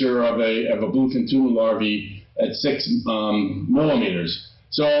a picture of a bluefin tuna larvae at 6 millimeters.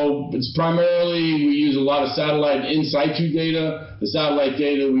 So it's primarily, we use a lot of satellite in situ data. The satellite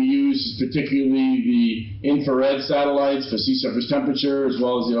data we use is particularly the infrared satellites for sea surface temperature, as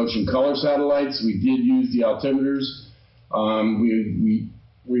well as the ocean color satellites. We did use the altimeters.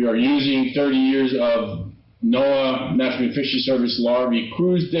 We are using 30 years of NOAA, National Fisheries Service larvae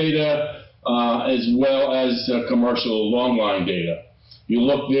cruise data, as well as commercial longline data. You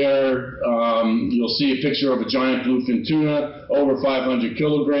look there, you'll see a picture of a giant bluefin tuna, over 500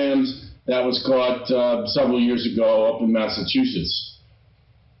 kilograms. That was caught several years ago up in Massachusetts.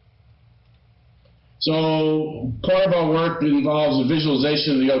 So part of our work involves a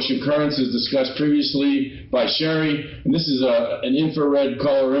visualization of the ocean currents, as discussed previously by Sherry. And this is an infrared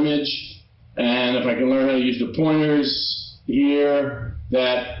color image. And if I can learn how to use the pointers here,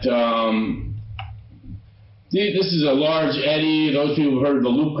 this is a large eddy. Those people have heard of the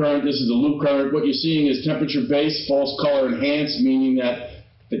loop current. This is a loop current. What you're seeing is temperature-based, false color enhanced, meaning that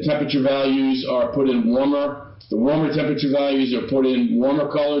the temperature values are put in warmer. The warmer temperature values are put in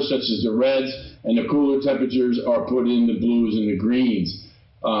warmer colors, such as the reds, and the cooler temperatures are put in the blues and the greens.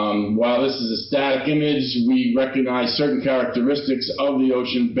 While this is a static image, we recognize certain characteristics of the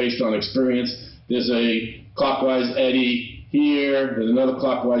ocean based on experience. There's a clockwise eddy here. There's another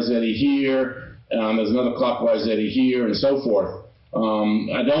clockwise eddy here. There's another clockwise eddy here, and so forth.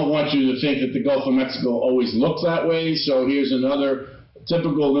 I don't want you to think that the Gulf of Mexico always looks that way, so here's another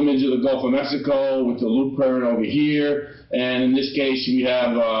typical image of the Gulf of Mexico with the loop current over here, and in this case we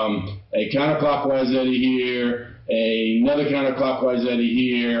have a counterclockwise eddy here, another counterclockwise eddy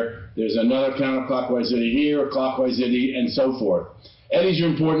here, there's another counterclockwise eddy here, a clockwise eddy, and so forth. Eddies are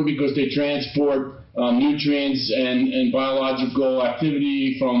important because they transport nutrients and biological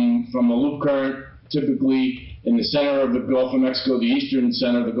activity from the loop current, typically in the center of the Gulf of Mexico, the eastern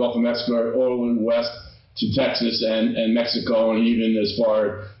center of the Gulf of Mexico, all the way west to Texas and Mexico, and even as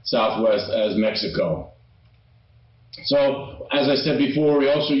far southwest as Mexico. So, as I said before, we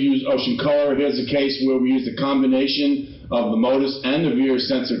also use ocean color. Here's a case where we use the combination of the MODIS and the VIIR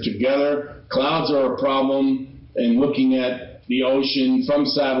sensor together. Clouds are a problem in looking at the ocean from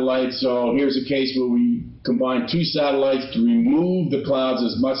satellites. So here's a case where we combine 2 satellites to remove the clouds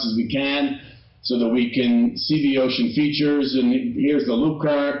as much as we can so that we can see the ocean features. And here's the loop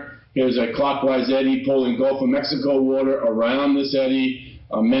current. Here's a clockwise eddy pulling Gulf of Mexico water around this eddy.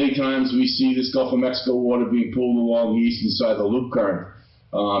 Many times we see this Gulf of Mexico water being pulled along the eastern side of the loop current.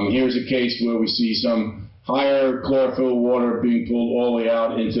 Here's a case where we see some higher chlorophyll water being pulled all the way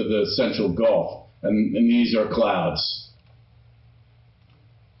out into the central Gulf. And these are clouds.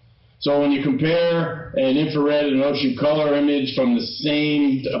 So when you compare an infrared and ocean color image from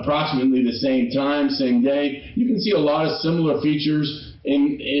approximately the same time, same day, you can see a lot of similar features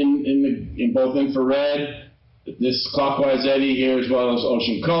in both infrared, this clockwise eddy here, as well as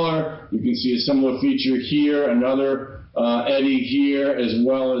ocean color. You can see a similar feature here, another eddy here, as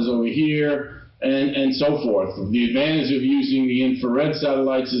well as over here. and so forth. The advantage of using the infrared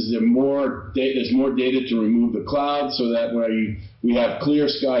satellites is there's more data to remove the clouds, so that when we have clear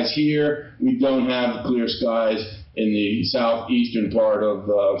skies here, we don't have clear skies in the southwestern part of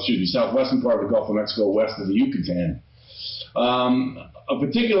the Gulf of Mexico, west of the Yucatan. A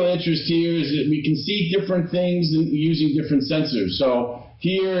particular interest here is that we can see different things using different sensors. So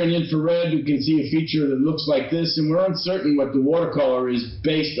here in infrared, we can see a feature that looks like this, and we're uncertain what the watercolor is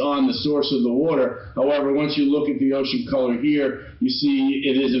based on the source of the water. However, once you look at the ocean color here, you see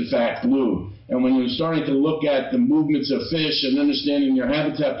it is in fact blue. And when you're starting to look at the movements of fish and understanding their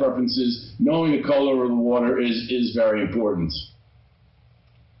habitat preferences, knowing the color of the water is very important.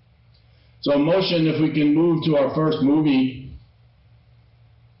 So motion, if we can move to our first movie.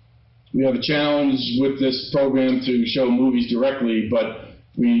 We have a challenge with this program to show movies directly, but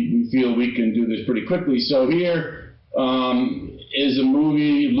we feel we can do this pretty quickly. So here is a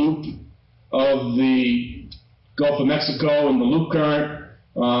movie loop of the Gulf of Mexico and the loop current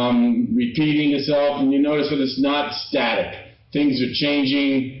repeating itself, and you notice that it's not static. Things are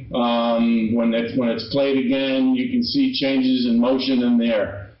changing. When it's played again, you can see changes in motion in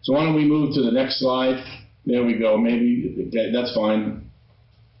there. So why don't we move to the next slide? There we go. Maybe that's fine.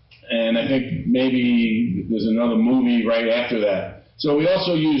 And I think maybe there's another movie right after that. So we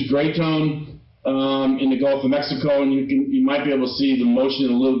also use gray tone in the Gulf of Mexico, and you might be able to see the motion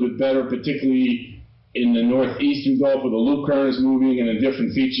a little bit better, particularly in the northeastern Gulf where the loop current is moving and the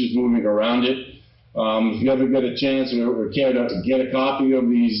different features moving around it. If you ever get a chance or care to get a copy of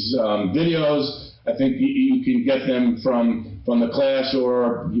these videos, I think you can get them from the class,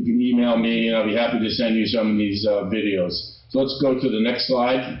 or you can email me, and I'll be happy to send you some of these videos. So let's go to the next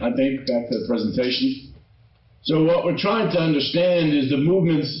slide, I think, back to the presentation. So what we're trying to understand is the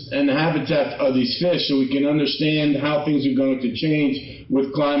movements and the habitat of these fish, so we can understand how things are going to change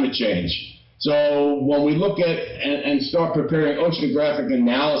with climate change. So when we look at and start preparing oceanographic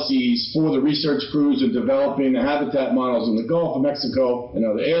analyses for the research crews and developing the habitat models in the Gulf of Mexico and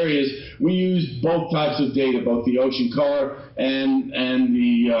other areas, we use both types of data, both the ocean color and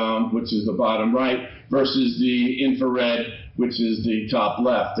the, which is the bottom right, versus the infrared, which is the top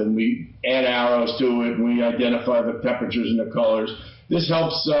left. And we add arrows to it, and we identify the temperatures and the colors. This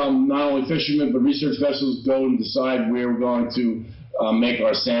helps not only fishermen, but research vessels go and decide where we're going to make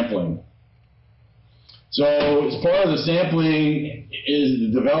our sampling. So as part of the sampling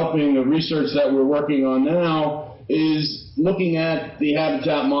is developing the research that we're working on now is looking at the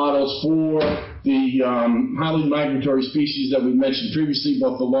habitat models for the highly migratory species that we mentioned previously,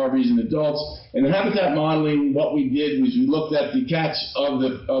 both the larvae and adults. And the habitat modeling, what we did was we looked at the catch of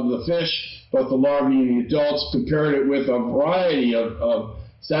the fish, both the larvae and the adults, compared it with a variety of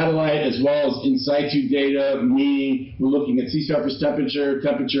satellite as well as in situ data, meaning we're looking at sea surface temperature,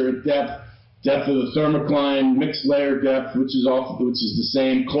 temperature at depth of the thermocline, mixed layer depth, which is the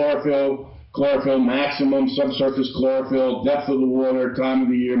same, chlorophyll maximum, subsurface chlorophyll, depth of the water, time of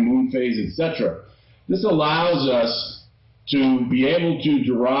the year, moon phase, etc. This allows us to be able to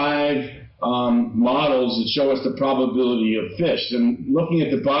derive models that show us the probability of fish. And looking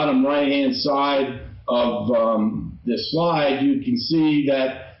at the bottom right-hand side of this slide, you can see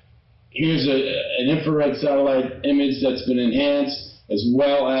that here's an infrared satellite image that's been enhanced, as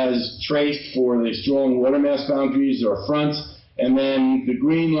well as traced for the strong water mass boundaries or fronts. And then the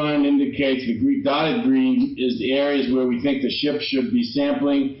green line indicates, the dotted green is the areas where we think the ship should be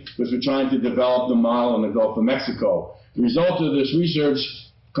sampling, because we're trying to develop the model in the Gulf of Mexico. The result of this research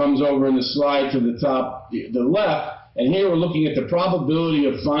comes over in the slide to the top, the left, and here we're looking at the probability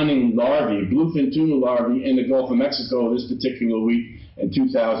of finding larvae, bluefin tuna larvae, in the Gulf of Mexico this particular week in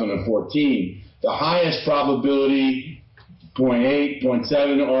 2014. The highest probability, 0.8,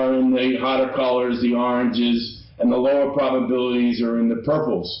 0.7, are in the hotter colors, the oranges, and the lower probabilities are in the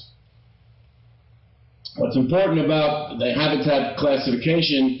purples. What's important about the habitat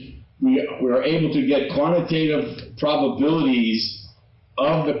classification, we are able to get quantitative probabilities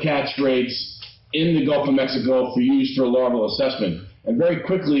of the catch rates in the Gulf of Mexico for use for larval assessment. And very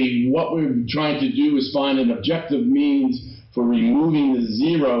quickly, what we're trying to do is find an objective means for removing the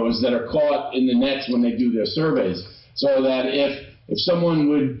zeros that are caught in the nets when they do their surveys. So that if someone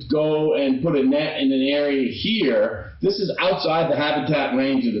would go and put a net in an area here, this is outside the habitat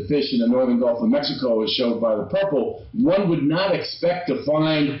range of the fish in the northern Gulf of Mexico, as shown by the purple. One would not expect to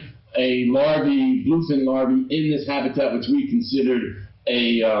find a larvae, bluefin larvae, in this habitat, which we considered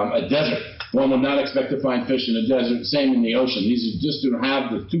a desert. One would not expect to find fish in a desert. Same in the ocean. These are just don't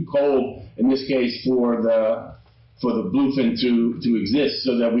have the too cold, in this case, for the bluefin to exist,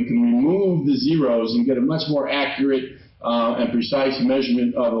 so that we can remove the zeros and get a much more accurate and precise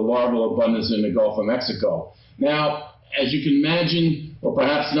measurement of the larval abundance in the Gulf of Mexico. Now, as you can imagine, or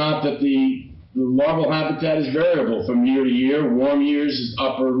perhaps not, that the larval habitat is variable from year to year. Warm years is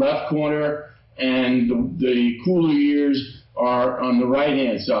upper left corner, and the cooler years are on the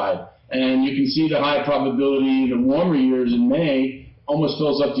right-hand side. And you can see the high probability in the warmer years in May almost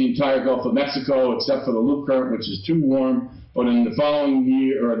fills up the entire Gulf of Mexico, except for the loop current, which is too warm. But in the following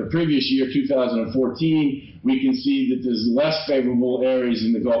year, or the previous year, 2014, we can see that there's less favorable areas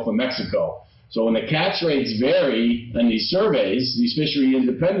in the Gulf of Mexico. So when the catch rates vary in these surveys, these fishery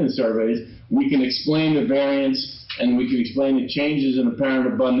independent surveys, we can explain the variance and we can explain the changes in apparent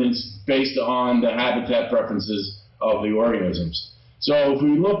abundance based on the habitat preferences of the organisms. So if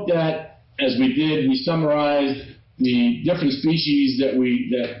we looked at, as we did, we summarized the different species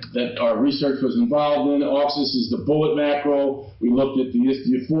that our research was involved in. Oxus is the bullet mackerel. We looked at the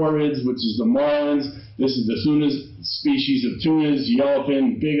istiophorids, which is the marlins. This is the tuna species of tunas,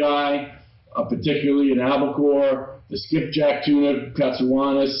 yellowfin, big eye, particularly in albacore, the skipjack tuna,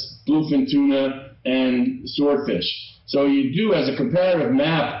 Katsuanis, bluefin tuna, and swordfish. So you do, as a comparative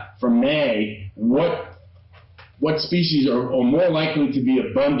map for May, what species are more likely to be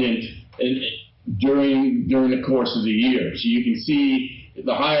abundant during the course of the year. So you can see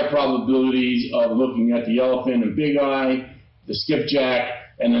the higher probabilities of looking at the yellowfin and big eye, the skipjack,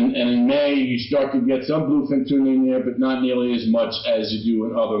 and in May you start to get some bluefin tuna in there, but not nearly as much as you do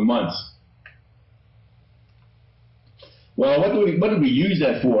in other months. Well, what do we use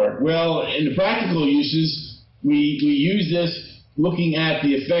that for? Well, in the practical uses, we use this looking at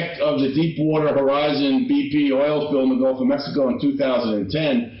the effect of the Deepwater Horizon BP oil spill in the Gulf of Mexico in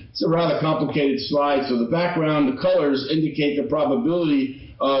 2010. It's a rather complicated slide, so the background, the colors indicate the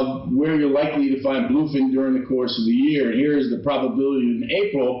probability of where you're likely to find bluefin during the course of the year. And here is the probability in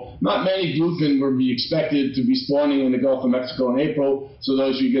April. Not many bluefin would be expected to be spawning in the Gulf of Mexico in April, so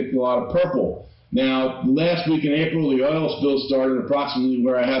those you get a lot of purple. Now, last week in April, the oil spill started approximately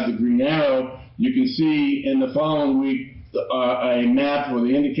where I have the green arrow. You can see in the following week a map or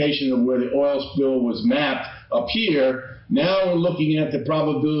the indication of where the oil spill was mapped up here. Now we're looking at the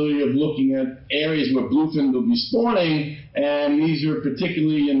probability of looking at areas where bluefin will be spawning, and these are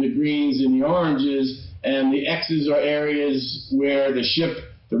particularly in the greens and the oranges, and the X's are areas where the ship,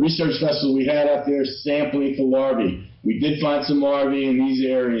 the research vessel we had out there, sampling for larvae. We did find some larvae in these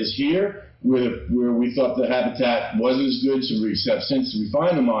areas here where we thought the habitat wasn't as good, so we have since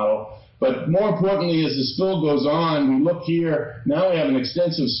refined the model. But more importantly, as the spill goes on, we look here, now we have an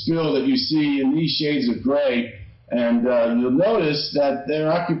extensive spill that you see in these shades of gray, and you'll notice that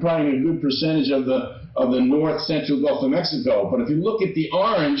they're occupying a good percentage of the north central Gulf of Mexico. But if you look at the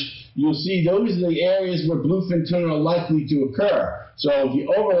orange, you'll see those are the areas where bluefin tuna are likely to occur. So if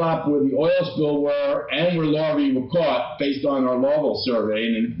you overlap where the oil spill were and where larvae were caught, based on our larval survey,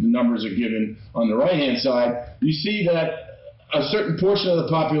 and the numbers are given on the right-hand side, you see that a certain portion of the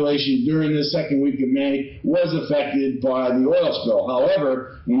population during the second week of May was affected by the oil spill.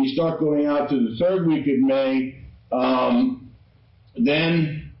 However, when you start going out to the third week of May,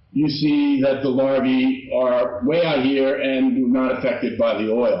 then you see that the larvae are way out here and not affected by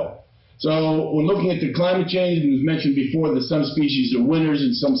the oil. So when looking at the climate change, it was mentioned before that some species are winners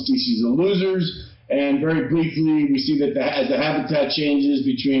and some species are losers. And very briefly, we see that as the habitat changes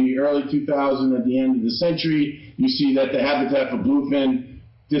between the early 2000s and the end of the century, you see that the habitat for bluefin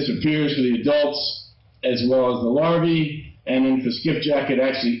disappears for the adults as well as the larvae, and then for skipjack it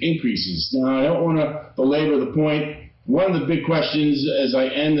actually increases. Now, I don't want to belabor the point. One of the big questions as I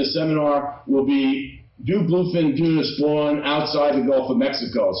end the seminar will be, do bluefin tuna spawn outside the Gulf of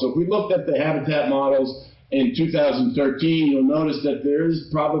Mexico? So if we looked at the habitat models in 2013, you'll notice that there is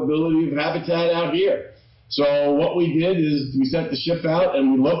probability of habitat out here. So what we did is we sent the ship out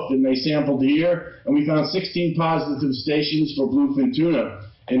and we looked and they sampled here, and we found 16 positive stations for bluefin tuna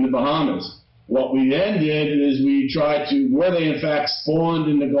in the Bahamas. What we then did is we tried to, were they in fact spawned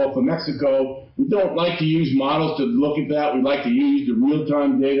in the Gulf of Mexico? We don't like to use models to look at that. We like to use the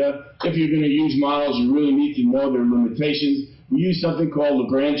real-time data. If you're going to use models, you really need to know their limitations. We use something called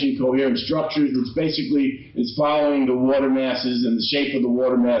Lagrangian coherent structures, which basically is following the water masses and the shape of the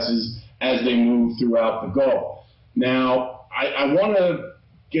water masses as they move throughout the Gulf. Now, I want to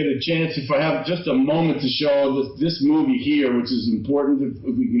get a chance, if I have just a moment, to show this movie here, which is important.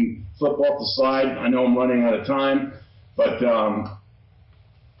 If we can flip off the slide. I know I'm running out of time, but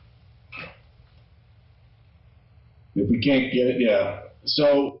if we can't get it, yeah.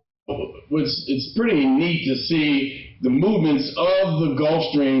 So it's pretty neat to see the movements of the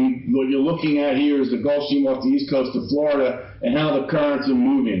Gulf Stream. What you're looking at here is the Gulf Stream off the east coast of Florida and how the currents are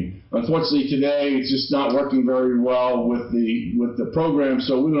moving. Unfortunately, today it's just not working very well with the program,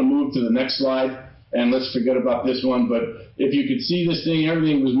 so we're going to move to the next slide, and let's forget about this one. But if you could see this thing,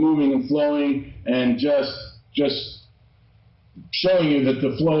 everything was moving and flowing, and just showing you that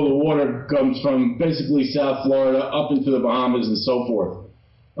the flow of the water comes from basically South Florida up into the Bahamas and so forth.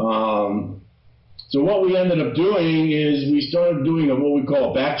 So what we ended up doing is we started doing what we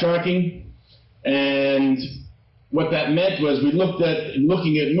call backtracking, and what that meant was we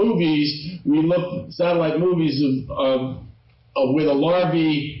looking at movies, we looked satellite movies of where the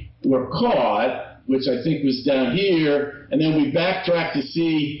larvae were caught, which I think was down here, and then we backtracked to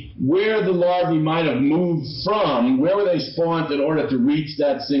see where the larvae might have moved from, where were they spawned in order to reach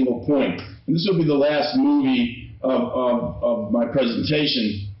that single point. And this will be the last movie of my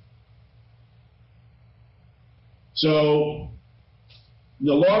presentation. So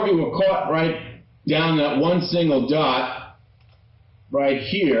the larvae were caught right down that one single dot right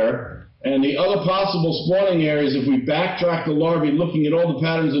here, and the other possible spawning areas, if we backtrack the larvae looking at all the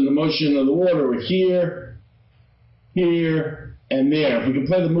patterns in the motion of the water, were here, here, and there. If we can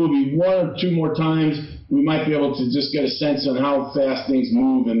play the movie one or two more times, we might be able to just get a sense on how fast things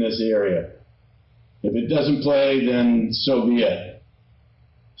move in this area. If it doesn't play, then so be it.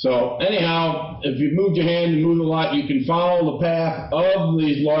 So anyhow, if you moved your hand and moved a lot, you can follow the path of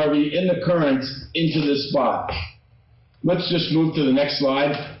these larvae in the currents into this spot. Let's just move to the next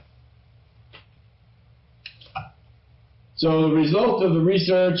slide. So the result of the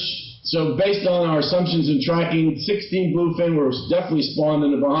research, so based on our assumptions and tracking, 16 bluefin were definitely spawned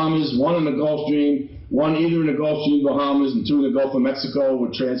in the Bahamas, 1 in the Gulf Stream, 1 either in the Gulf Stream, Bahamas, and 2 in the Gulf of Mexico were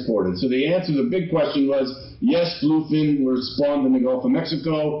transported. So the answer to the big question was, yes, bluefin were spawned in the Gulf of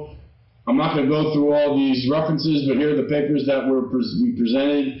Mexico. I'm not going to go through all these references, but here are the papers that we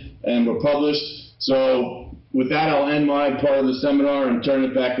presented and were published. So with that, I'll end my part of the seminar and turn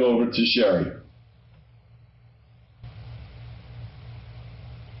it back over to Sherry.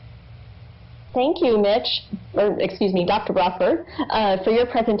 Thank you, Mitch, or excuse me, Dr. Roffer, for your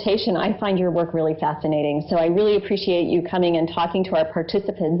presentation. I find your work really fascinating, so I really appreciate you coming and talking to our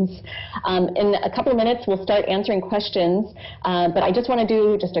participants. In a couple of minutes, we'll start answering questions, but I just want to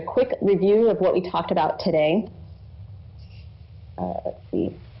do just a quick review of what we talked about today. Let's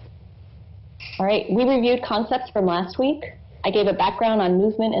see. All right, we reviewed concepts from last week. I gave a background on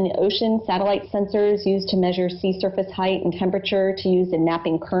movement in the ocean, satellite sensors used to measure sea surface height and temperature to use in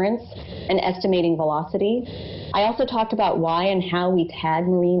mapping currents and estimating velocity. I also talked about why and how we tag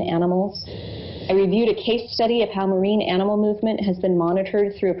marine animals. I reviewed a case study of how marine animal movement has been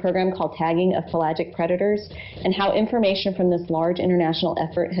monitored through a program called Tagging of Pelagic Predators, and how information from this large international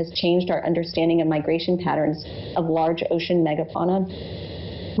effort has changed our understanding of migration patterns of large ocean megafauna.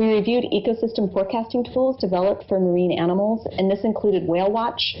 We reviewed ecosystem forecasting tools developed for marine animals, and this included Whale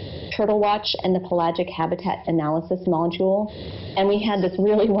Watch, Turtle Watch, and the Pelagic Habitat Analysis module. And we had this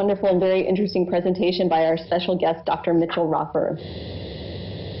really wonderful and very interesting presentation by our special guest, Dr. Mitchell Roffer.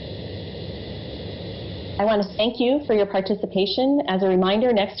 I want to thank you for your participation. As a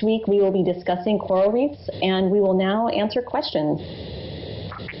reminder, next week we will be discussing coral reefs, and we will now answer questions.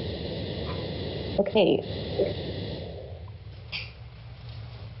 Okay.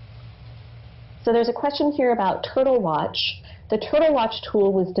 So there's a question here about Turtle Watch. The Turtle Watch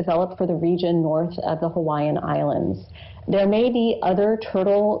tool was developed for the region north of the Hawaiian Islands. There may be other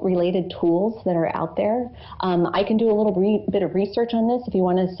turtle-related tools that are out there. I can do a little bit of research on this. If you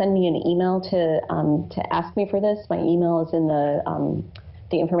want to send me an email to ask me for this, my email is in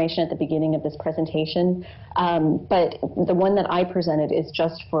the information at the beginning of this presentation. But the one that I presented is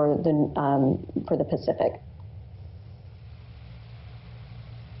just for the Pacific.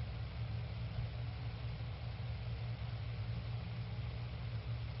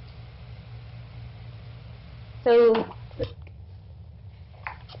 So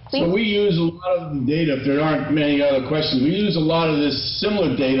we use a lot of the data, if there aren't many other questions, we use a lot of this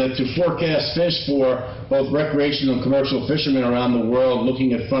similar data to forecast fish for both recreational and commercial fishermen around the world,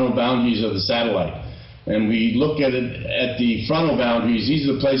 looking at frontal boundaries of the satellite. And we look at it at the frontal boundaries. These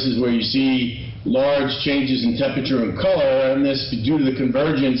are the places where you see large changes in temperature and color, and this due to the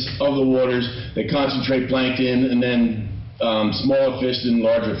convergence of the waters, they concentrate plankton and then smaller fish than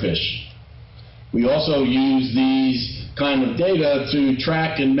larger fish. We also use these kind of data to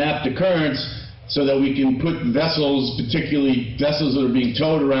track and map the currents so that we can put vessels, particularly vessels that are being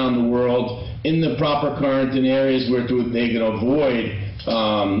towed around the world, in the proper current in areas where they can avoid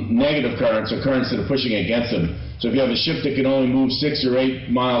negative currents or currents that are pushing against them. So if you have a ship that can only move 6 or 8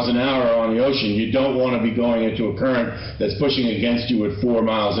 miles an hour on the ocean, you don't want to be going into a current that's pushing against you at 4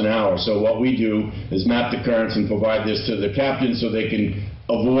 miles an hour. So what we do is map the currents and provide this to the captain so they can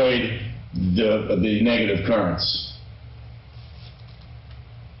avoid the negative currents.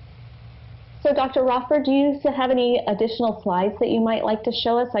 So Dr. Roffer, do you have any additional slides that you might like to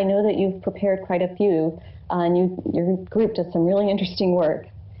show us? I know that you've prepared quite a few, and your group does some really interesting work.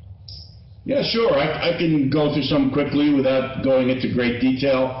 Yeah, sure. I can go through some quickly without going into great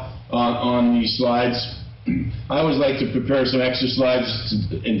detail on these slides. I always like to prepare some extra slides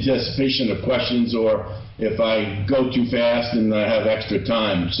in anticipation of questions, or if I go too fast and I have extra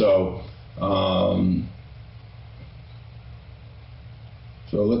time. So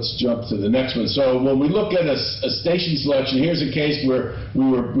let's jump to the next one. So when we look at a station selection, here's a case where we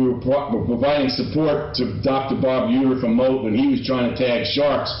were providing support to Dr. Bob Uter from Moat when he was trying to tag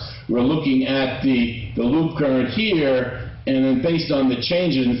sharks. We're looking at the loop current here, and then based on the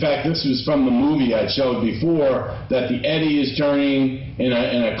changes, in fact, this was from the movie I showed before, that the eddy is turning in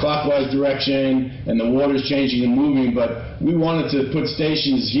a clockwise direction, and the water's changing and moving, but we wanted to put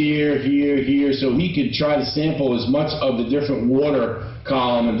stations here, here, here, so he could try to sample as much of the different water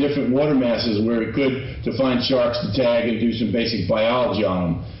column and different water masses where he could to find sharks to tag and do some basic biology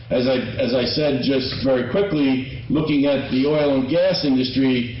on them. As I said just very quickly, looking at the oil and gas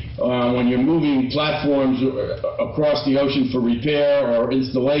industry, when you're moving platforms across the ocean for repair or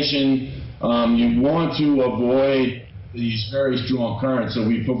installation, you want to avoid these very strong currents. So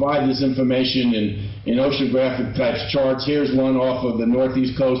we provide this information in oceanographic type charts. Here's one off of the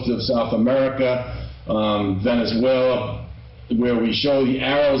northeast coast of South America, Venezuela, where we show the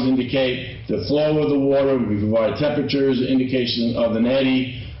arrows indicate the flow of the water. We provide temperatures, indication of an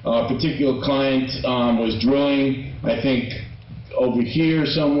eddy. A particular client was drilling, I think, over here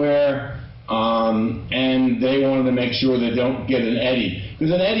somewhere, and they wanted to make sure they don't get an eddy.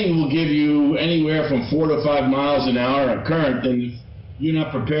 Because an eddy will give you anywhere from 4 to 5 miles an hour of current, and if you're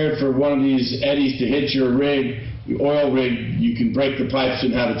not prepared for one of these eddies to hit your rig, your oil rig, you can break the pipes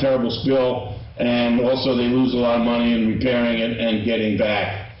and have a terrible spill, and also they lose a lot of money in repairing it and getting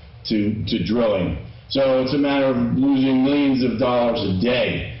back to drilling. So it's a matter of losing millions of dollars a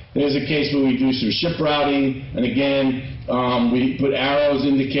day. There's a case where we do some ship routing, and again, we put arrows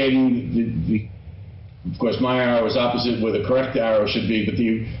indicating of course my arrow is opposite where the correct arrow should be, but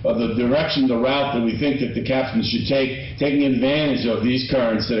the direction, the route that we think that the captain should take, taking advantage of these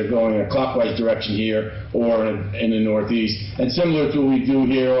currents that are going in a clockwise direction here or in the northeast. And similar to what we do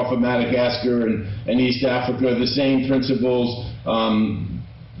here off of Madagascar and East Africa, the same principles.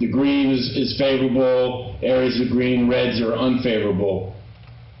 The green is favorable, areas of green, reds are unfavorable.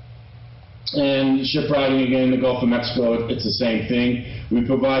 And ship routing, again, in the Gulf of Mexico, it's the same thing. We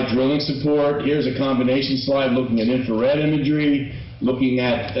provide drilling support. Here's a combination slide looking at infrared imagery, looking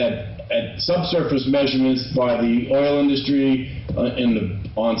at subsurface measurements by the oil industry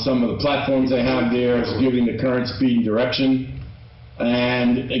on some of the platforms they have there, giving the current, speed, and direction.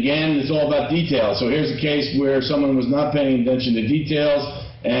 And again, it's all about detail. So here's a case where someone was not paying attention to details,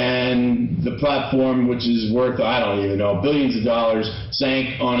 and the platform, which is worth, I don't even know, billions of dollars,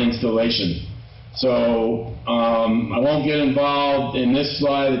 sank on installation. So I won't get involved in this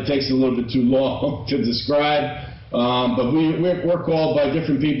slide. It takes a little bit too long to describe. But we're called by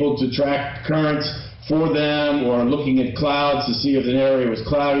different people to track currents for them, or looking at clouds to see if an area was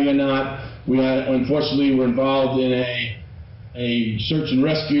cloudy or not. Unfortunately, we're involved in a search and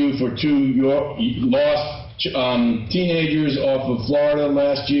rescue for 2 lost teenagers off of Florida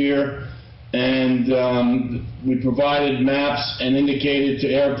last year, and we provided maps and indicated to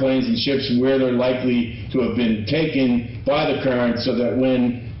airplanes and ships where they're likely to have been taken by the current, so that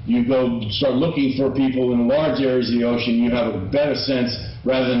when you go start looking for people in large areas of the ocean, you have a better sense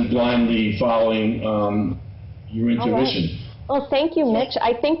rather than blindly following your intuition. Well, thank you, Mitch.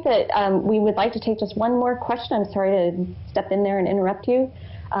 I think that we would like to take just one more question. I'm sorry to step in there and interrupt you.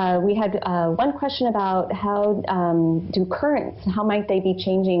 We had one question about how do currents, how might they be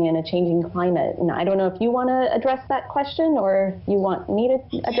changing in a changing climate? And I don't know if you want to address that question or you want me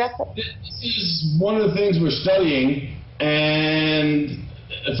to address it. This is one of the things we're studying, and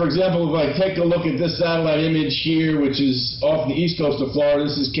for example, if I take a look at this satellite image here, which is off the east coast of Florida,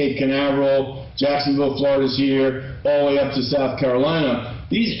 this is Cape Canaveral, Jacksonville, Florida's here, all the way up to South Carolina.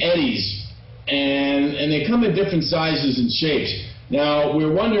 These eddies, and they come in different sizes and shapes. Now,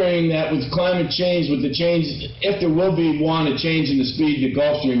 we're wondering that with climate change, with the change, if there will be a change in the speed of the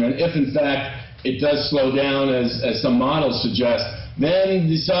Gulf Stream, and if in fact it does slow down as some models suggest, then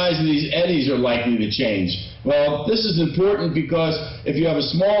the size of these eddies are likely to change. Well, this is important because if you have a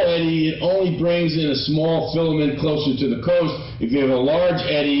small eddy, it only brings in a small filament closer to the coast. If you have a large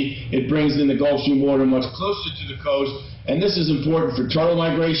eddy, it brings in the Gulf Stream water much closer to the coast, And this is important for turtle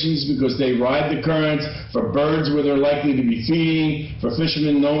migrations because they ride the current, for birds where they're likely to be feeding, for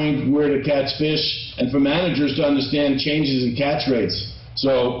fishermen knowing where to catch fish, and for managers to understand changes in catch rates.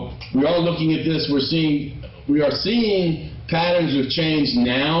 So we are looking at this. We are seeing patterns of change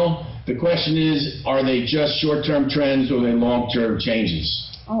now. The question is, are they just short-term trends or are they long-term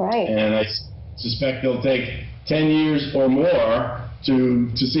changes? All right. And I suspect they'll take 10 years or more to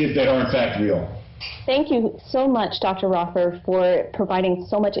see if they are in fact real. Thank you so much, Dr. Roffer, for providing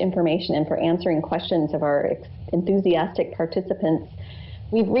so much information and for answering questions of our enthusiastic participants.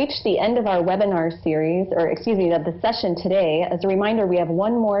 We've reached the end of our webinar series, or excuse me, of the session today. As a reminder, we have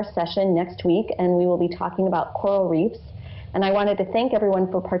one more session next week, and we will be talking about coral reefs. And I wanted to thank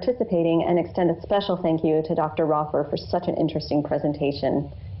everyone for participating and extend a special thank you to Dr. Roffer for such an interesting presentation.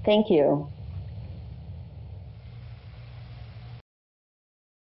 Thank you.